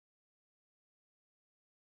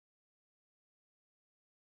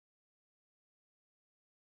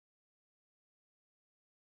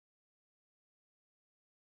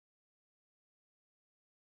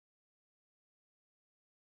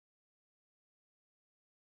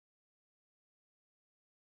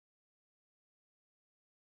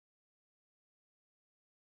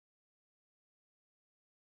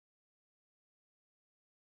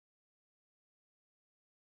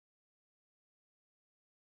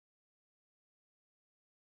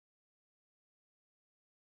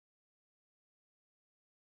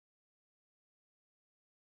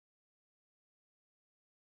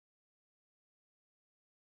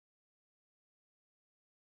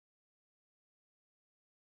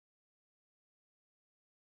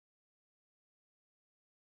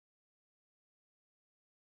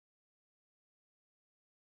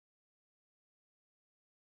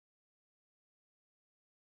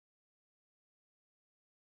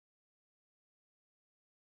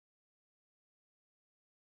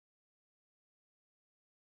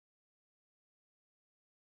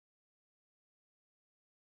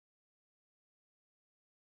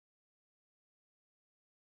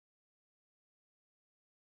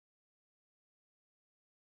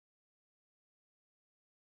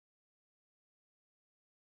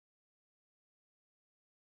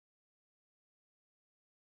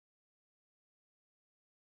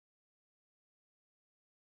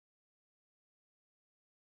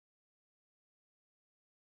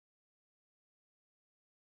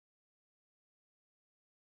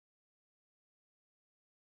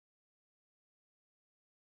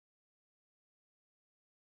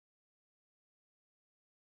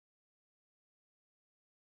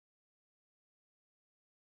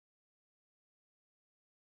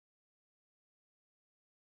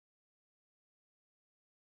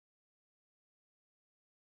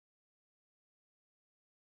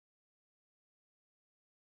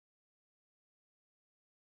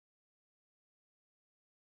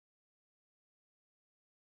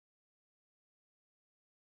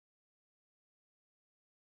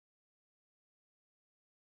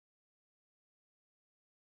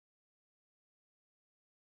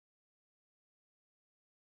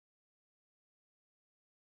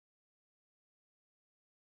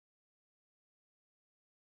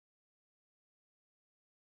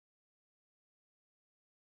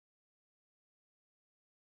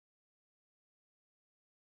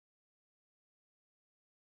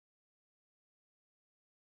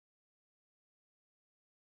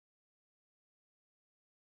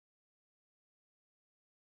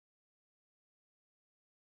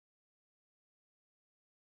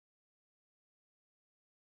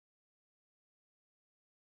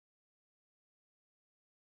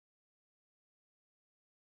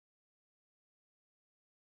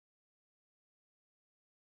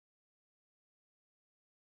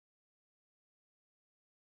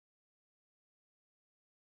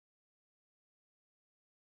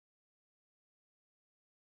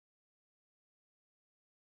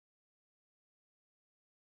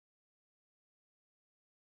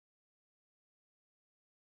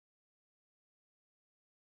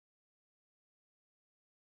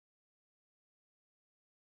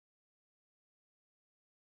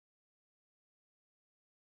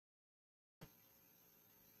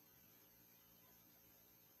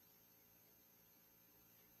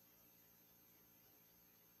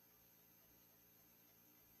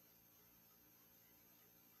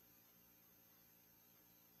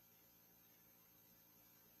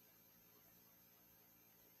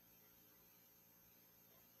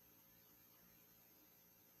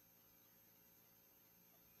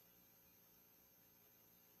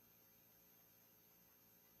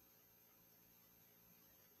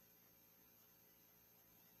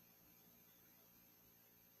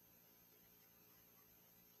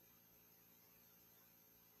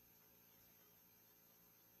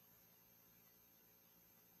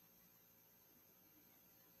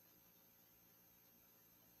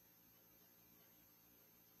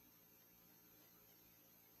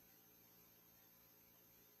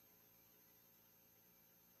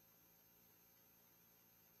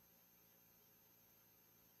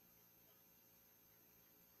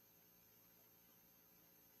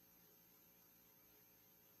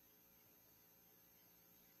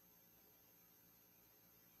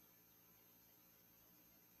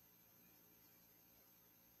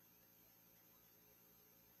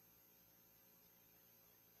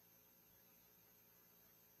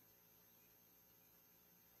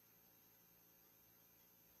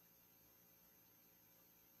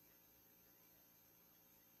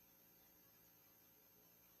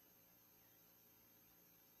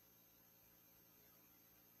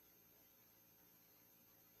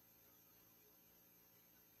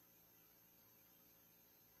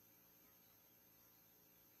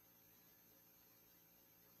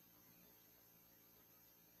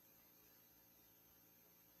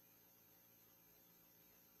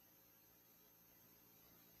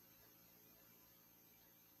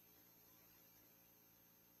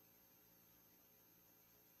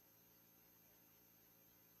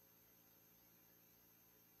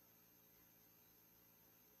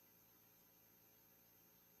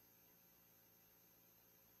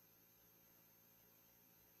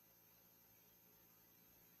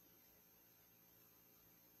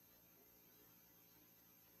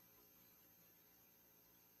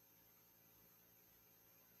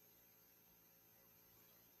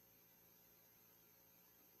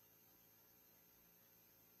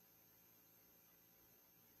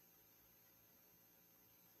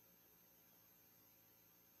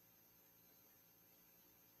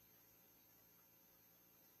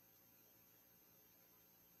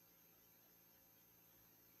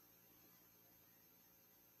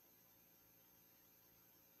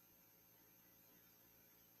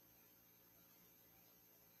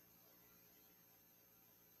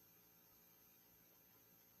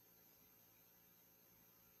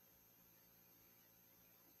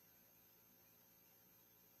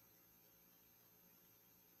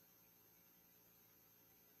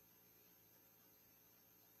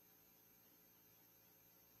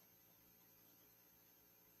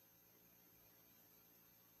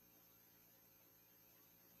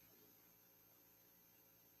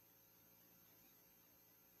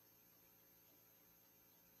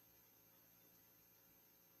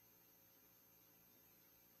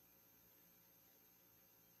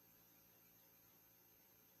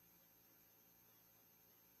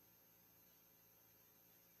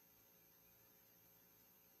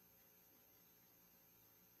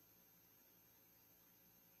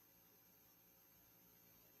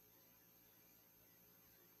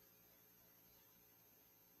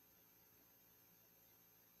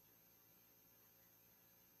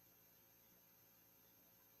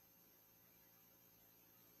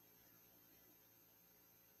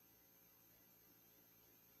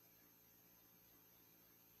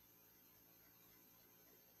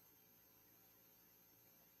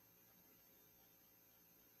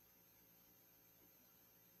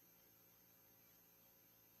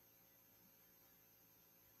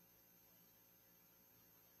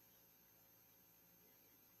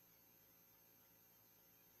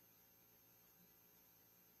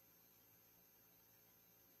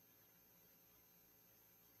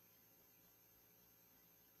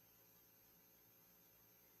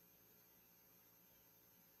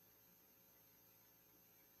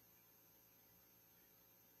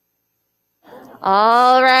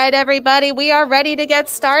All right, everybody, we are ready to get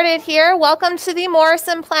started here. Welcome to the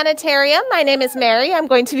Morrison Planetarium. My name is Mary. I'm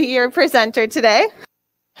going to be your presenter today.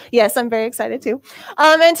 Yes, I'm very excited too.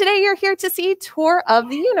 And today you're here to see Tour of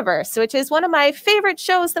the Universe, which is one of my favorite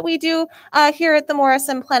shows that we do here at the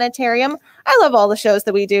Morrison Planetarium. I love all the shows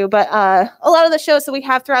that we do, but a lot of the shows that we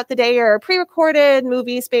have throughout the day are pre-recorded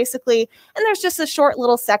movies, basically, and there's just a short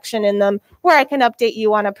little section in them where I can update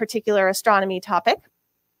you on a particular astronomy topic.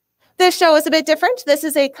 This show is a bit different. This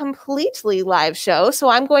is a completely live show, so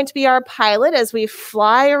I'm going to be our pilot as we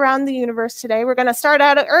fly around the universe today. We're going to start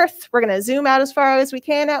out at Earth. We're going to zoom out as far as we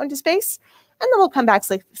can out into space, and then we'll come back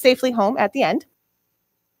safely home at the end.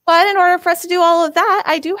 But in order for us to do all of that,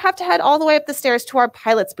 I do have to head all the way up the stairs to our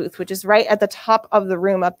pilot's booth, which is right at the top of the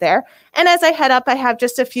room up there. And as I head up, I have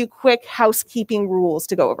just a few quick housekeeping rules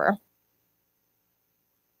to go over.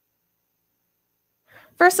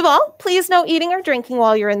 First of all, please no eating or drinking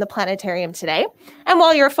while you're in the planetarium today. And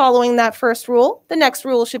while you're following that first rule, the next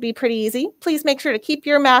rule should be pretty easy. Please make sure to keep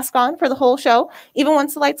your mask on for the whole show. Even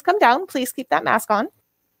once the lights come down, please keep that mask on.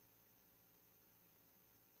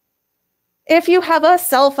 If you have a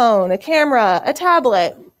cell phone, a camera, a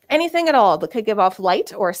tablet, anything at all that could give off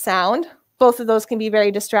light or sound, both of those can be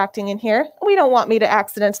very distracting in here. We don't want me to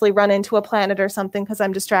accidentally run into a planet or something because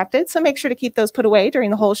I'm distracted, so make sure to keep those put away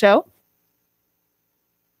during the whole show.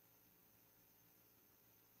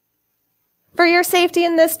 For your safety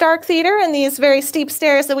in this dark theater and these very steep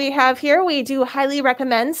stairs that we have here, we do highly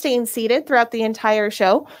recommend staying seated throughout the entire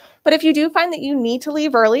show. But if you do find that you need to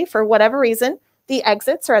leave early for whatever reason, the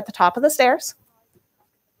exits are at the top of the stairs.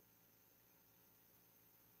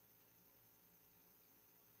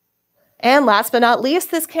 And last but not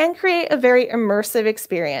least, this can create a very immersive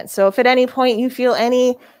experience. So if at any point you feel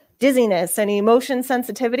any dizziness, any motion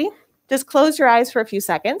sensitivity, just close your eyes for a few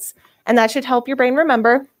seconds, and that should help your brain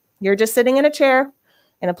remember you're just sitting in a chair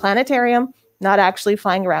in a planetarium, not actually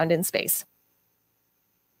flying around in space.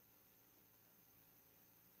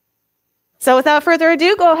 So without further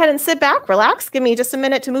ado, go ahead and sit back, relax, give me just a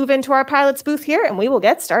minute to move into our pilot's booth here, and we will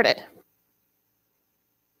get started.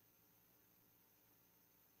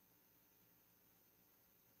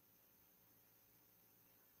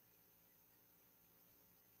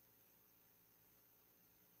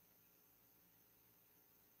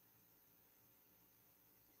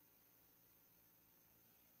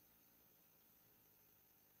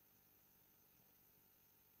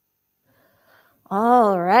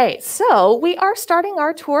 All right, so we are starting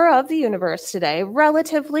our tour of the universe today,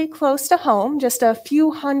 relatively close to home, just a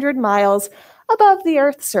few hundred miles above the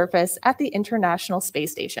Earth's surface at the International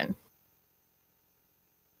Space Station.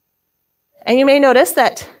 And you may notice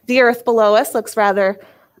that the Earth below us looks rather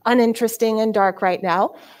uninteresting and dark right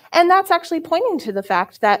now. And that's actually pointing to the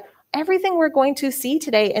fact that everything we're going to see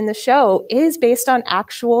today in the show is based on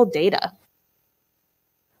actual data.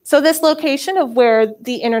 So this location of where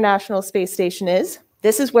the International Space Station is,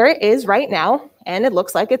 this is where it is right now, and it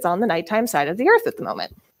looks like it's on the nighttime side of the Earth at the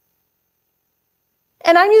moment.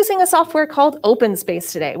 And I'm using a software called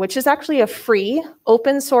OpenSpace today, which is actually a free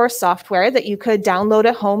open source software that you could download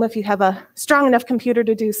at home if you have a strong enough computer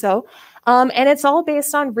to do so. And it's all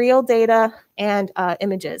based on real data and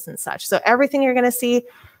images and such. So everything you're going to see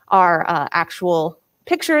are actual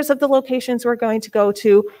pictures of the locations we're going to go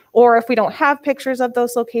to, or if we don't have pictures of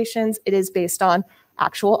those locations, it is based on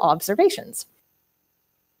actual observations.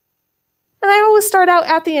 And I always start out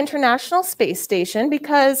at the International Space Station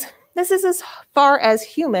because this is as far as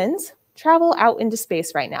humans travel out into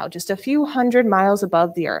space right now, just a few hundred miles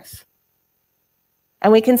above the Earth.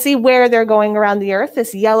 And we can see where they're going around the Earth.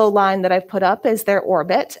 This yellow line that I've put up is their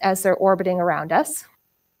orbit as they're orbiting around us.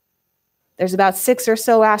 There's about 6 or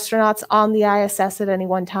so astronauts on the ISS at any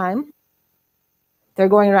one time. They're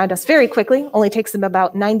going around us very quickly, only takes them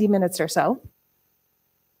about 90 minutes or so.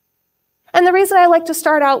 And the reason I like to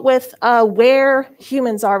start out with where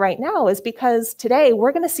humans are right now is because today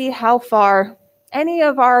we're going to see how far any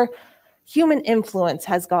of our human influence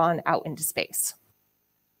has gone out into space.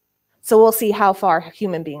 So we'll see how far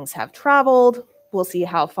human beings have traveled. We'll see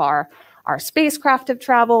how far our spacecraft have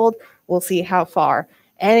traveled. We'll see how far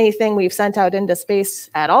anything we've sent out into space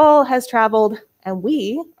at all has traveled, and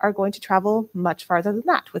we are going to travel much farther than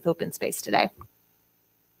that with OpenSpace today.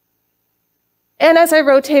 And as I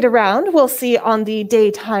rotate around, we'll see on the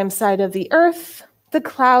daytime side of the Earth, the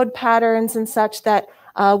cloud patterns and such that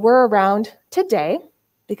were around today,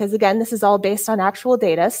 because again, this is all based on actual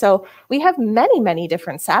data. So we have many, many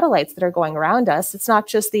different satellites that are going around us. It's not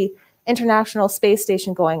just the International Space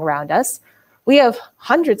Station going around us. We have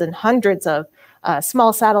hundreds and hundreds of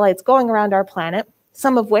small satellites going around our planet,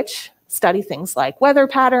 some of which study things like weather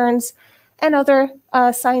patterns and other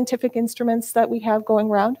scientific instruments that we have going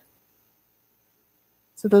around.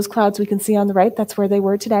 So those clouds we can see on the right, that's where they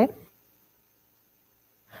were today.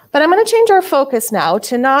 But I'm going to change our focus now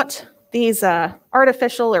to not these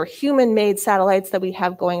artificial or human-made satellites that we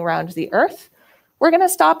have going around the Earth. We're going to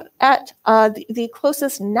stop at the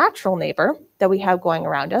closest natural neighbor that we have going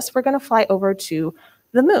around us. We're going to fly over to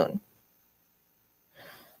the moon.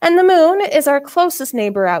 And the moon is our closest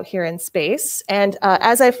neighbor out here in space. And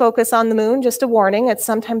as I focus on the moon, just a warning, it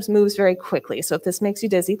sometimes moves very quickly. So if this makes you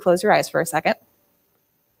dizzy, close your eyes for a second.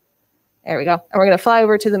 There we go. And we're going to fly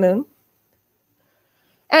over to the moon.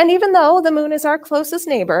 And even though the moon is our closest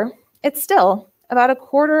neighbor, it's still about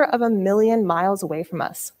 250,000 miles away from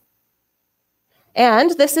us.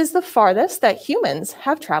 And this is the farthest that humans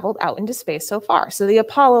have traveled out into space so far. So the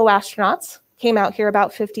Apollo astronauts came out here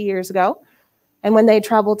about 50 years ago. And when they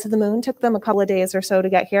traveled to the moon, it took them a couple of days or so to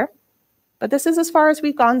get here. But this is as far as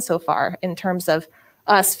we've gone so far in terms of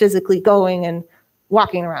us physically going and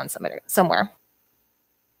walking around somewhere.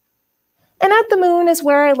 And at the moon is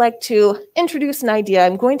where I like to introduce an idea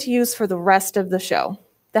I'm going to use for the rest of the show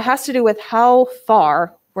that has to do with how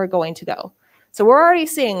far we're going to go. So we're already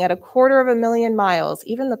seeing at 250,000 miles,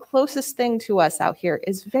 even the closest thing to us out here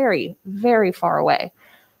is very, very far away.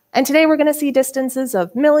 And today we're going to see distances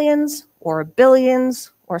of millions or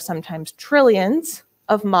billions or sometimes trillions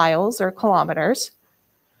of miles or kilometers.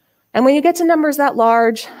 And when you get to numbers that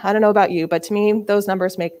large, I don't know about you, but to me, those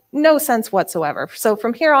numbers make no sense whatsoever. So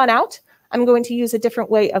from here on out, I'm going to use a different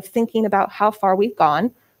way of thinking about how far we've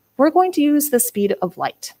gone. We're going to use the speed of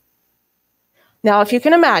light. Now, if you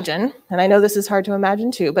can imagine, and I know this is hard to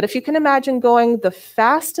imagine too, but if you can imagine going the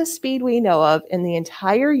fastest speed we know of in the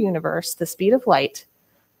entire universe, the speed of light,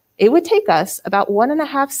 it would take us about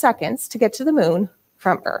 1.5 seconds to get to the moon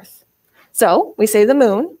from Earth. So we say the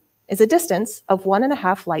moon is a distance of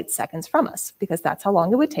 1.5 light seconds from us, because that's how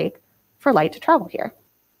long it would take for light to travel here.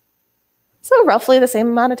 So roughly the same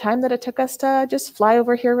amount of time that it took us to just fly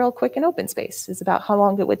over here real quick in OpenSpace is about how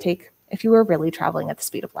long it would take if you were really traveling at the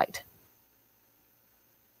speed of light.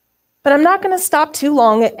 But I'm not going to stop too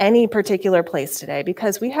long at any particular place today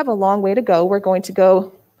because we have a long way to go. We're going to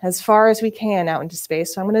go as far as we can out into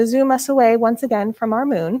space. So I'm going to zoom us away once again from our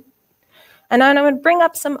moon. And I'm going to bring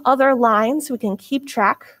up some other lines so we can keep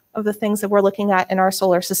track of the things that we're looking at in our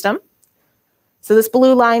solar system. So this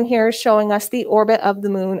blue line here is showing us the orbit of the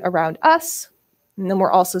moon around us. And then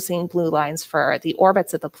we're also seeing blue lines for the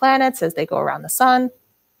orbits of the planets as they go around the sun.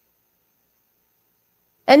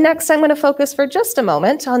 And next, I'm going to focus for just a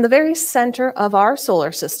moment on the very center of our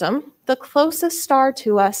solar system, the closest star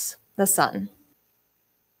to us, the sun.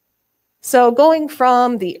 So going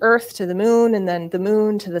from the Earth to the moon and then the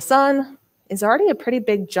moon to the sun is already a pretty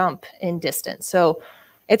big jump in distance. So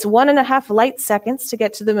it's 1.5 light seconds to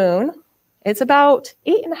get to the moon. It's about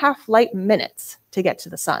 8.5 light minutes to get to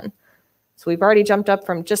the sun. So we've already jumped up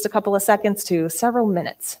from just a couple of seconds to several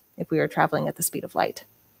minutes if we were traveling at the speed of light.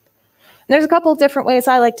 And there's a couple of different ways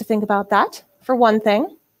I like to think about that. For one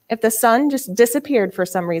thing, if the sun just disappeared for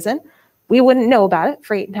some reason, we wouldn't know about it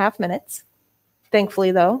for 8.5 minutes.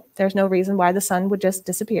 Thankfully, though, there's no reason why the sun would just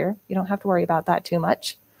disappear. You don't have to worry about that too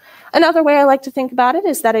much. Another way I like to think about it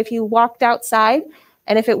is that if you walked outside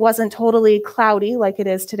and if it wasn't totally cloudy like it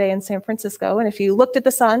is today in San Francisco, and if you looked at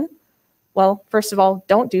the sun, well, first of all,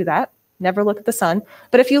 don't do that. Never look at the sun.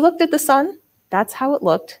 But if you looked at the sun, that's how it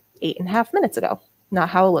looked 8.5 minutes ago, not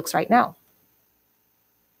how it looks right now.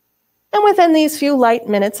 And within these few light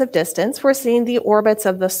minutes of distance, we're seeing the orbits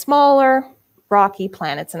of the smaller rocky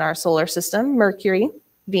planets in our solar system: Mercury,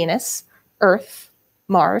 Venus, Earth,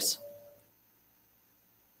 Mars.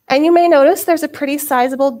 And you may notice there's a pretty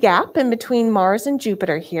sizable gap in between Mars and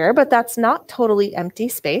Jupiter here, but that's not totally empty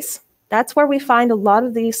space. That's where we find a lot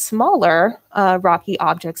of these smaller rocky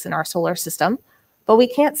objects in our solar system, but we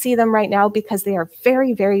can't see them right now because they are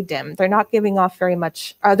very, very dim. They're not giving off very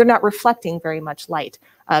much, they're not reflecting very much light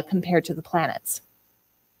compared to the planets.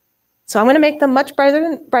 So I'm going to make them much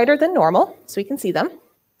brighter than normal so we can see them.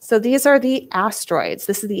 So these are the asteroids.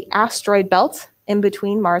 This is the asteroid belt in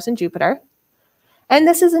between Mars and Jupiter. And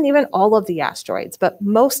this isn't even all of the asteroids, but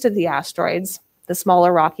most of the asteroids, the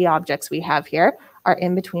smaller rocky objects we have here, are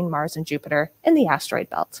in between Mars and Jupiter in the asteroid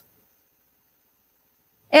belt.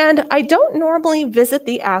 And I don't normally visit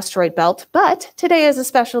the asteroid belt, but today is a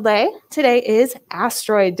special day. Today is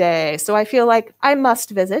Asteroid Day. So I feel like I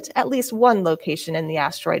must visit at least one location in the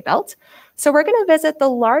asteroid belt. So we're going to visit the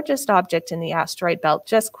largest object in the asteroid belt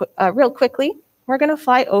just real quickly. We're going to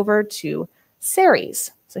fly over to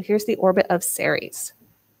Ceres. So here's the orbit of Ceres.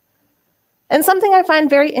 And something I find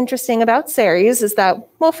very interesting about Ceres is that,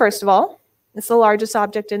 well, first of all, It's the largest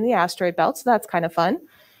object in the asteroid belt, so that's kind of fun.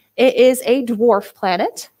 It is a dwarf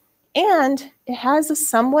planet, and it has a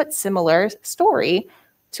somewhat similar story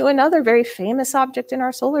to another very famous object in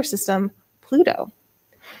our solar system, Pluto.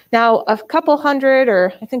 Now, a couple hundred,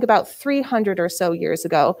 or I think about 300 or so years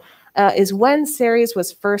ago, is when Ceres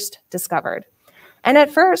was first discovered. And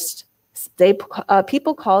at first,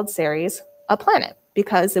 people called Ceres a planet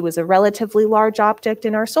because it was a relatively large object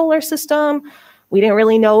in our solar system. We didn't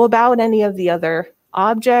really know about any of the other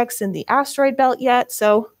objects in the asteroid belt yet,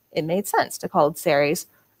 so it made sense to call Ceres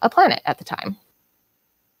a planet at the time.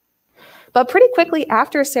 But pretty quickly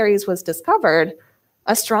after Ceres was discovered,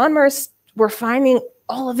 astronomers were finding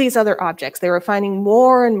all of these other objects. They were finding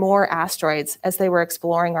more and more asteroids as they were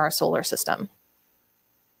exploring our solar system.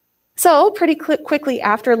 So pretty quickly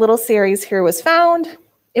after little Ceres here was found,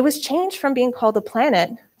 it was changed from being called a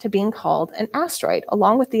planet to being called an asteroid,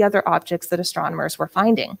 along with the other objects that astronomers were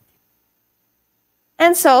finding.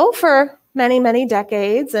 And so for many, many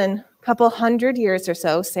decades and a couple hundred years or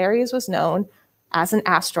so, Ceres was known as an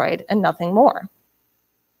asteroid and nothing more.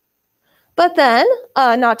 But then,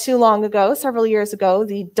 not too long ago, several years ago,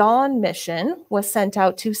 the Dawn mission was sent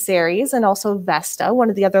out to Ceres and also Vesta, one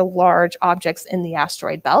of the other large objects in the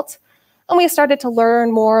asteroid belt. And we started to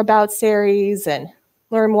learn more about Ceres and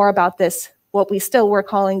learn more about this, what we still were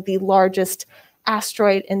calling the largest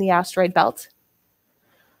asteroid in the asteroid belt.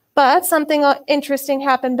 But something interesting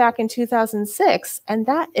happened back in 2006, and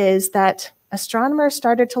that is that astronomers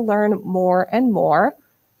started to learn more and more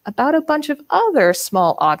about a bunch of other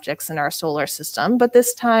small objects in our solar system, but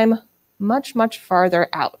this time much, much farther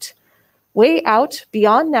out. Way out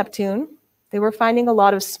beyond Neptune, they were finding a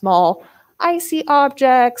lot of small icy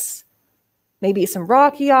objects, maybe some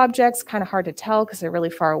rocky objects, kind of hard to tell because they're really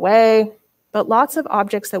far away, but lots of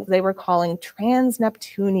objects that they were calling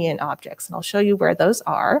trans-Neptunian objects, and I'll show you where those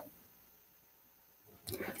are.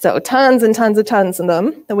 So tons and tons of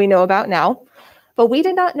them that we know about now, but we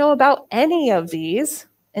did not know about any of these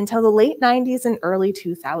until the late 90s and early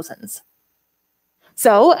 2000s.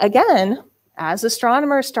 So again, as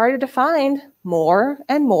astronomers started to find more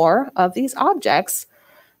and more of these objects,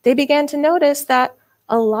 they began to notice that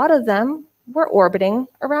a lot of them were orbiting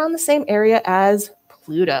around the same area as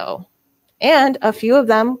Pluto. And a few of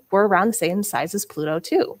them were around the same size as Pluto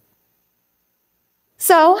too.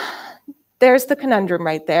 So there's the conundrum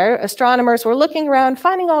right there. Astronomers were looking around,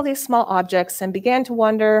 finding all these small objects, and began to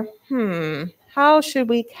wonder, how should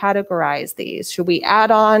we categorize these? Should we add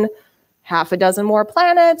on half a dozen more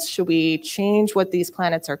planets? Should we change what these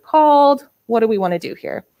planets are called? What do we want to do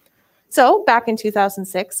here? So back in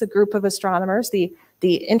 2006, a group of astronomers, the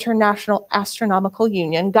International Astronomical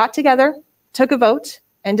Union, got together, took a vote,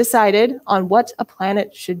 and decided on what a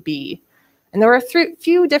planet should be. And there were a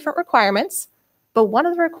few different requirements, but one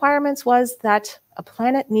of the requirements was that a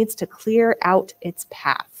planet needs to clear out its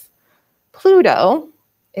path. Pluto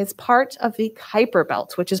is part of the Kuiper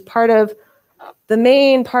belt, which is part of the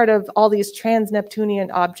main part of all these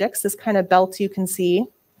trans-Neptunian objects, this kind of belt you can see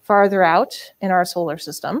farther out in our solar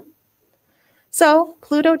system. So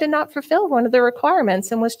Pluto did not fulfill one of the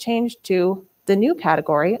requirements and was changed to the new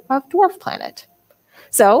category of dwarf planet.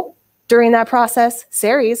 So during that process,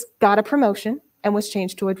 Ceres got a promotion and was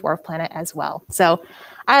changed to a dwarf planet as well. So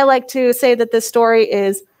I like to say that this story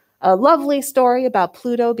is a lovely story about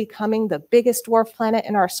Pluto becoming the biggest dwarf planet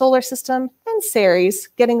in our solar system, and Ceres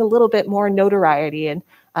getting a little bit more notoriety and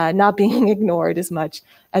not being ignored as much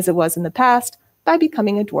as it was in the past by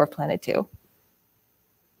becoming a dwarf planet too.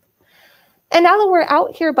 And now that we're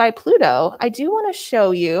out here by Pluto, I do want to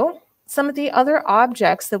show you some of the other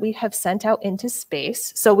objects that we have sent out into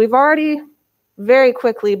space. So we've already very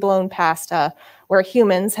quickly blown past where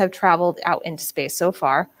humans have traveled out into space so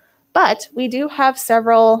far. But we do have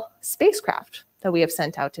several spacecraft that we have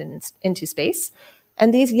sent out into space.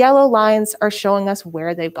 And these yellow lines are showing us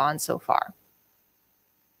where they've gone so far.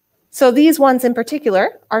 So these ones in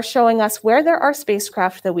particular are showing us where there are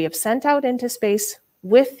spacecraft that we have sent out into space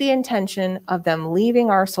with the intention of them leaving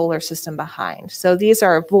our solar system behind. So these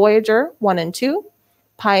are Voyager 1 and 2,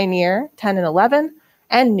 Pioneer 10 and 11,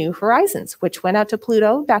 and New Horizons, which went out to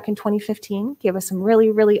Pluto back in 2015, gave us some really,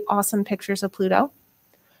 really awesome pictures of Pluto.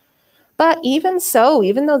 But even so,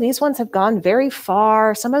 even though these ones have gone very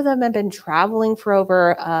far, some of them have been traveling for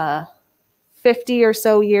over 50 or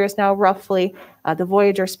so years now, roughly. The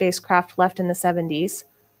Voyager spacecraft left in the 70s.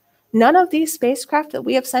 None of these spacecraft that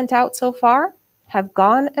we have sent out so far have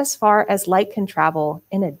gone as far as light can travel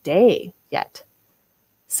in a day yet.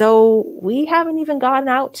 So we haven't even gotten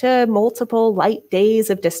out to multiple light days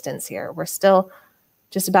of distance here. We're still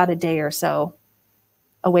just about a day or so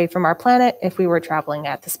away from our planet if we were traveling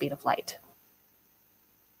at the speed of light.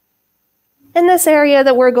 And this area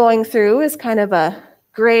that we're going through is kind of a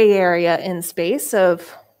gray area in space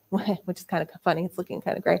which is kind of funny, it's looking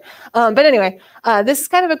kind of gray. But anyway, this is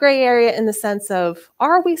kind of a gray area in the sense of,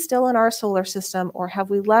 are we still in our solar system or have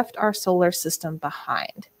we left our solar system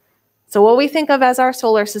behind? So what we think of as our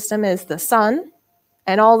solar system is the sun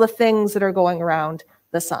and all the things that are going around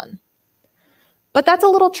the sun. But that's a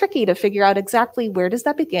little tricky to figure out exactly where does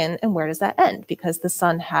that begin and where does that end, because the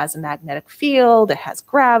sun has a magnetic field, it has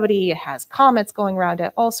gravity, it has comets going around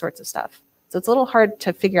it, all sorts of stuff. So it's a little hard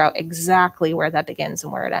to figure out exactly where that begins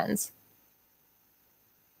and where it ends.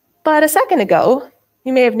 But a second ago,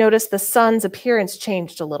 you may have noticed the sun's appearance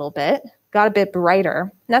changed a little bit, got a bit brighter.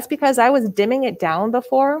 And that's because I was dimming it down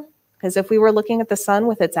before, because if we were looking at the sun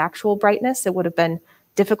with its actual brightness, it would have been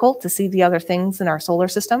difficult to see the other things in our solar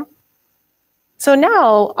system. So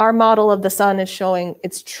now our model of the sun is showing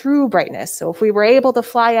its true brightness. So if we were able to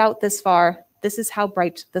fly out this far, this is how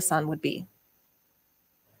bright the sun would be.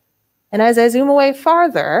 And as I zoom away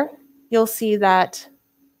farther, you'll see that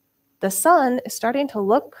the sun is starting to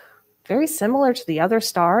look very similar to the other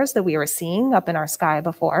stars that we were seeing up in our sky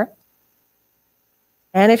before.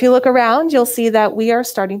 And if you look around, you'll see that we are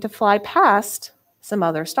starting to fly past some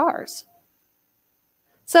other stars.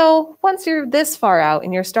 So once you're this far out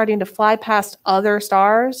and you're starting to fly past other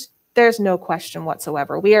stars, there's no question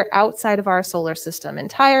whatsoever. We are outside of our solar system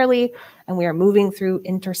entirely, and we are moving through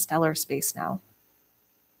interstellar space now.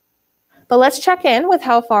 But let's check in with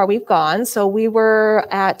how far we've gone. So we were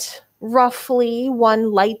at roughly 1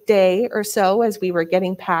 light day or so as we were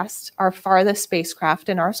getting past our farthest spacecraft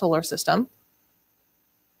in our solar system.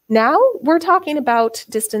 Now we're talking about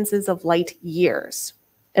distances of light years.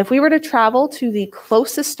 If we were to travel to the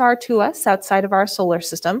closest star to us outside of our solar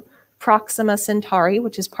system, Proxima Centauri,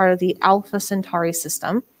 which is part of the Alpha Centauri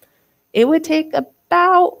system, it would take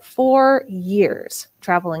about 4 years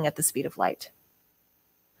traveling at the speed of light.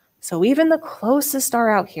 So even the closest star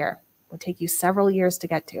out here would take you several years to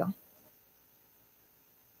get to.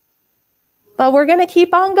 But we're going to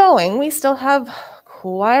keep on going. We still have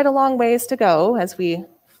quite a long ways to go as we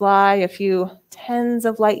fly a few tens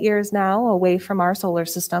of light years now away from our solar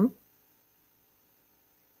system.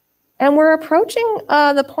 And we're approaching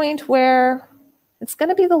the point where it's going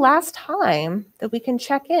to be the last time that we can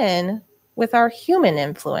check in with our human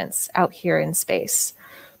influence out here in space,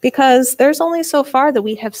 because there's only so far that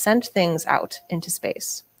we have sent things out into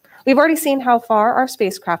space. We've already seen how far our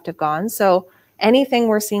spacecraft have gone, so anything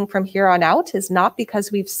we're seeing from here on out is not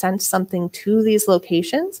because we've sent something to these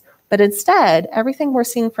locations, but instead, everything we're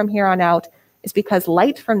seeing from here on out is because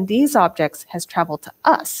light from these objects has traveled to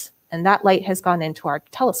us, and that light has gone into our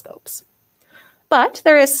telescopes. But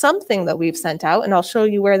there is something that we've sent out, and I'll show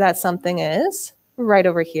you where that something is right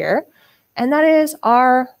over here, and that is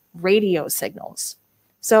our radio signals.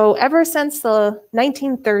 So ever since the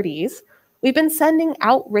 1930s, we've been sending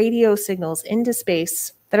out radio signals into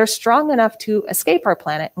space that are strong enough to escape our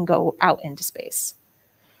planet and go out into space.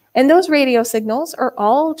 And those radio signals are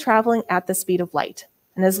all traveling at the speed of light.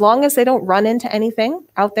 And as long as they don't run into anything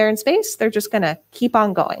out there in space, they're just going to keep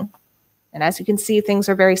on going. And as you can see, things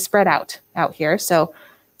are very spread out here. So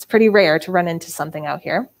it's pretty rare to run into something out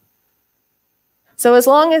here. So as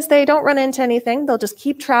long as they don't run into anything, they'll just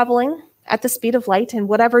keep traveling at the speed of light in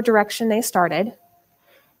whatever direction they started.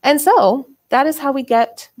 And so that is how we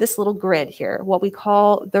get this little grid here, what we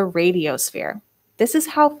call the radiosphere. This is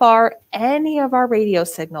how far any of our radio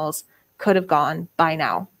signals could have gone by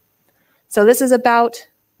now. So this is about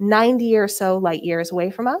 90 or so light years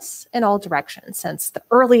away from us in all directions, since the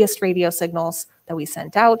earliest radio signals that we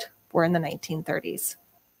sent out were in the 1930s.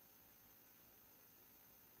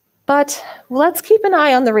 But let's keep an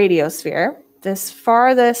eye on the radiosphere, this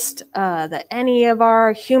farthest that any of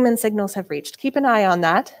our human signals have reached. Keep an eye on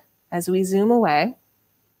that as we zoom away.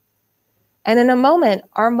 And in a moment,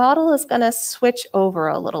 our model is going to switch over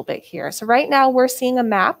a little bit here. So right now we're seeing a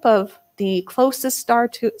map of the closest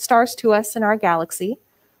stars to us in our galaxy,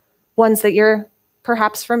 ones that you're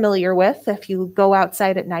perhaps familiar with if you go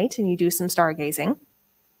outside at night and you do some stargazing.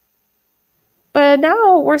 But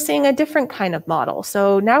now we're seeing a different kind of model.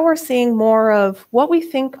 So now we're seeing more of what we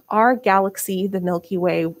think our galaxy, the Milky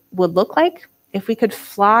Way, would look like if we could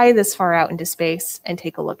fly this far out into space and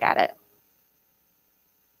take a look at it.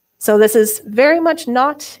 So this is very much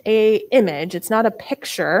not an image. It's not a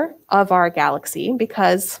picture of our galaxy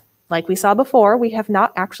because, like we saw before, we have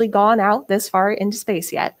not actually gone out this far into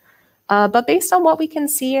space yet. But based on what we can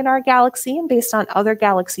see in our galaxy and based on other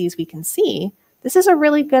galaxies we can see, this is a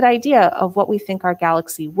really good idea of what we think our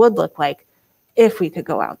galaxy would look like if we could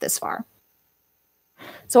go out this far.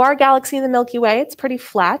 So our galaxy, the Milky Way, it's pretty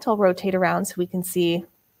flat. I'll rotate around so we can see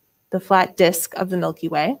the flat disk of the Milky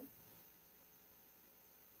Way.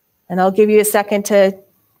 And I'll give you a second to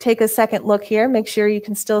take a second look here. Make sure you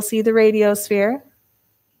can still see the radiosphere.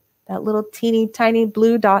 That little teeny tiny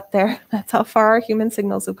blue dot there, that's how far our human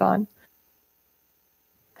signals have gone.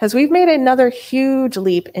 Because we've made another huge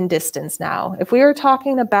leap in distance now. If we were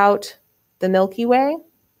talking about the Milky Way,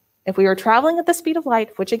 if we were traveling at the speed of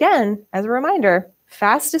light, which again, as a reminder,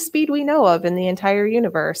 fastest speed we know of in the entire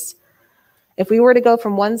universe, if we were to go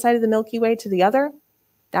from one side of the Milky Way to the other,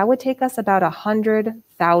 that would take us about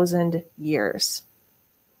 100,000 years.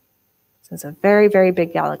 So it's a very, very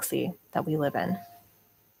big galaxy that we live in.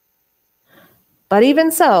 But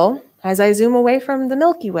even so, as I zoom away from the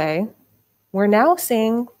Milky Way, we're now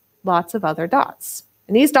seeing lots of other dots.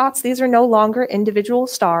 And these dots, these are no longer individual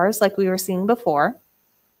stars like we were seeing before.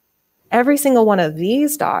 Every single one of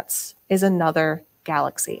these dots is another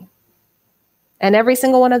galaxy. And every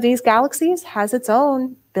single one of these galaxies has its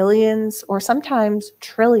own billions or sometimes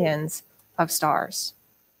trillions of stars.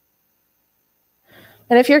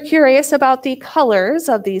 And if you're curious about the colors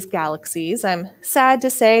of these galaxies, I'm sad to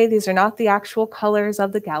say these are not the actual colors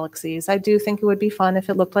of the galaxies. I do think it would be fun if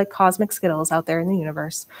it looked like cosmic Skittles out there in the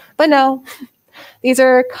universe. But no, these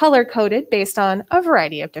are color-coded based on a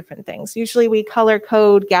variety of different things. Usually we color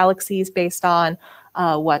code galaxies based on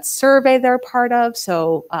what survey they're part of.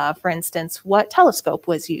 So for instance, what telescope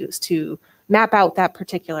was used to map out that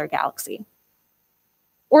particular galaxy.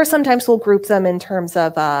 Or sometimes we'll group them in terms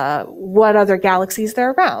of what other galaxies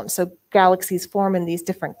they're around. So galaxies form in these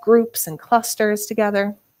different groups and clusters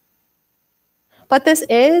together. But this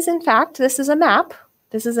is, in fact, this is a map.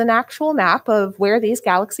 This is an actual map of where these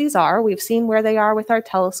galaxies are. We've seen where they are with our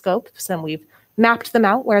telescopes, and we've mapped them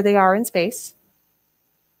out where they are in space.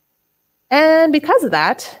 And because of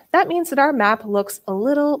that, that means that our map looks a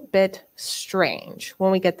little bit strange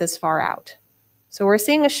when we get this far out. So we're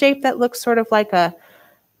seeing a shape that looks sort of like a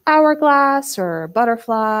hourglass or a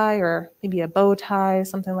butterfly or maybe a bow tie,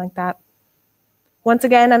 something like that. Once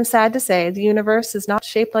again, I'm sad to say the universe is not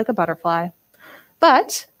shaped like a butterfly.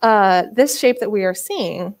 But this shape that we are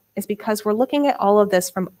seeing is because we're looking at all of this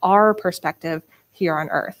from our perspective here on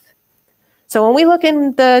Earth. So when we look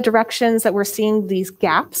in the directions that we're seeing these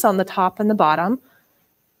gaps on the top and the bottom,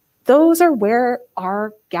 those are where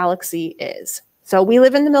our galaxy is. So we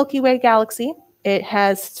live in the Milky Way galaxy. It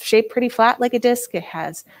has shaped pretty flat like a disk. It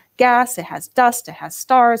has gas, it has dust, it has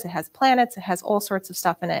stars, it has planets, it has all sorts of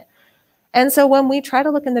stuff in it. And so when we try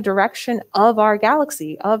to look in the direction of our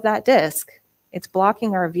galaxy, of that disk, it's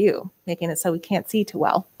blocking our view, making it so we can't see too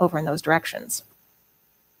well over in those directions.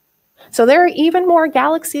 So there are even more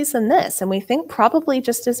galaxies than this, and we think probably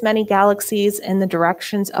just as many galaxies in the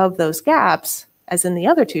directions of those gaps as in the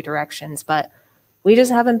other two directions, but we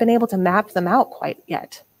just haven't been able to map them out quite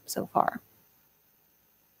yet so far.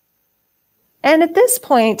 And at this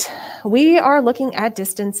point, we are looking at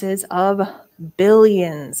distances of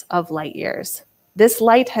billions of light years. This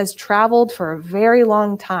light has traveled for a very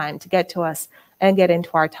long time to get to us and get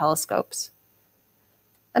into our telescopes.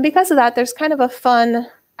 And because of that, there's kind of a fun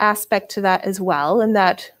aspect to that as well, in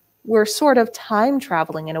that we're sort of time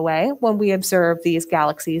traveling in a way when we observe these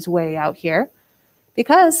galaxies way out here.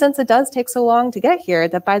 Because since it does take so long to get here,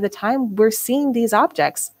 that by the time we're seeing these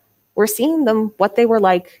objects, we're seeing them what they were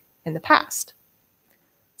like in the past.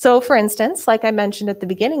 So for instance, like I mentioned at the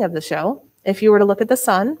beginning of the show, if you were to look at the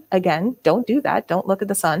sun, again, don't do that, don't look at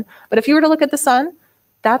the sun, but if you were to look at the sun,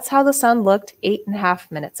 that's how the sun looked 8.5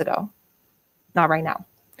 minutes ago, not right now.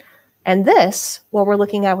 And this, what we're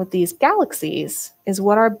looking at with these galaxies, is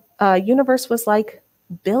what our universe was like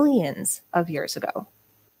billions of years ago.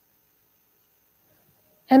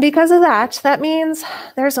 And because of that, that means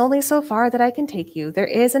there's only so far that I can take you. There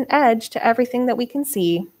is an edge to everything that we can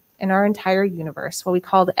see in our entire universe, what we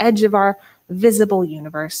call the edge of our visible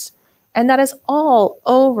universe. And that is all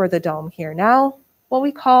over the dome here now, what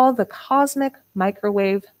we call the cosmic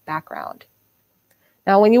microwave background.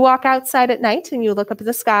 Now, when you walk outside at night and you look up at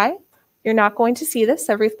the sky, you're not going to see this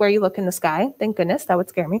everywhere you look in the sky. Thank goodness, that would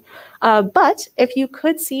scare me. But if you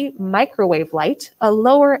could see microwave light, a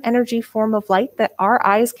lower energy form of light that our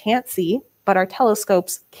eyes can't see, but our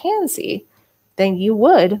telescopes can see, then you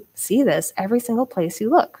would see this every single place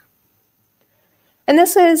you look. And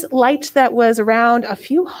this is light that was around a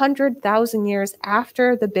few 100,000 years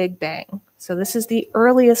after the Big Bang. So this is the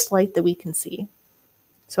earliest light that we can see.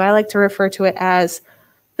 So I like to refer to it as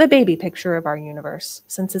the baby picture of our universe,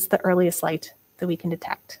 since it's the earliest light that we can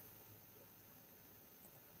detect.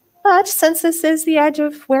 But since this is the edge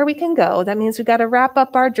of where we can go, that means we've got to wrap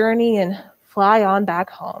up our journey and fly on back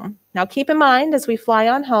home. Now keep in mind, as we fly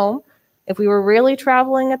on home, If we were really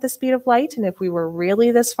traveling at the speed of light, and if we were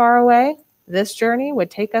really this far away, this journey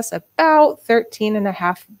would take us about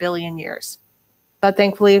 13.5 billion years. But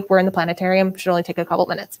thankfully, we're in the planetarium. It should only take a couple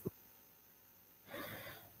minutes.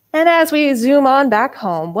 And as we zoom on back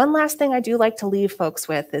home, one last thing I do like to leave folks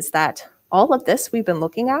with is that all of this we've been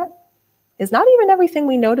looking at is not even everything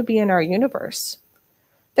we know to be in our universe.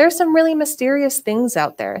 There's some really mysterious things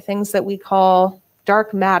out there, things that we call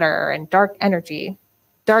dark matter and dark energy.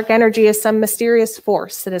 Dark energy is some mysterious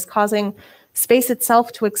force that is causing space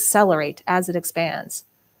itself to accelerate as it expands.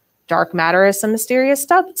 Dark matter is some mysterious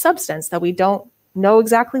substance that we don't know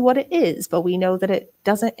exactly what it is, but we know that it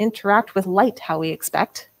doesn't interact with light how we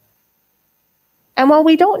expect. And while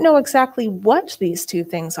we don't know exactly what these two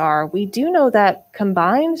things are, we do know that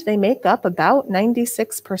combined, they make up about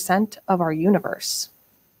 96% of our universe.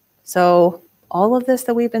 So all of this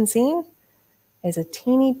that we've been seeing is a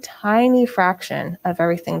teeny tiny fraction of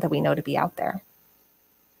everything that we know to be out there.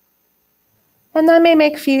 And that may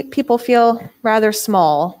make people feel rather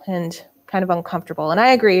small and kind of uncomfortable. And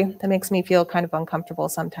I agree, that makes me feel kind of uncomfortable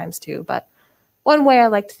sometimes too. But one way I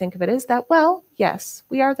like to think of it is that, well, yes,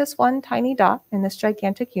 we are this one tiny dot in this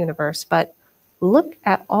gigantic universe, but look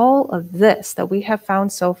at all of this that we have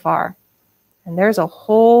found so far. And there's a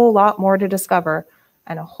whole lot more to discover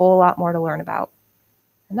and a whole lot more to learn about.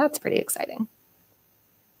 And that's pretty exciting.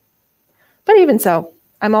 But even so,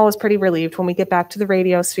 I'm always pretty relieved when we get back to the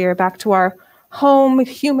radiosphere, back to our home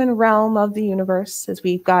human realm of the universe, as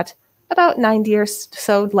we've got about 90 or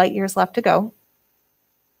so light years left to go.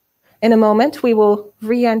 In a moment, we will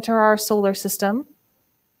re-enter our solar system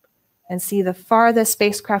and see the farthest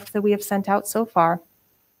spacecraft that we have sent out so far.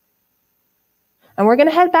 And we're going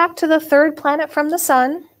to head back to the third planet from the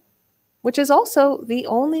sun, which is also the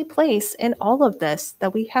only place in all of this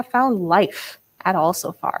that we have found life at all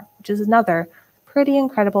so far, which is another pretty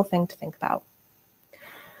incredible thing to think about.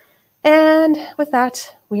 And with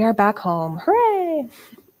that, we are back home. Hooray!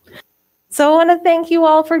 So I want to thank you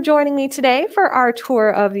all for joining me today for our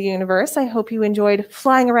tour of the universe. I hope you enjoyed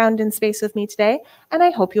flying around in space with me today, and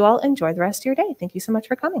I hope you all enjoy the rest of your day. Thank you so much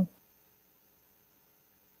for coming.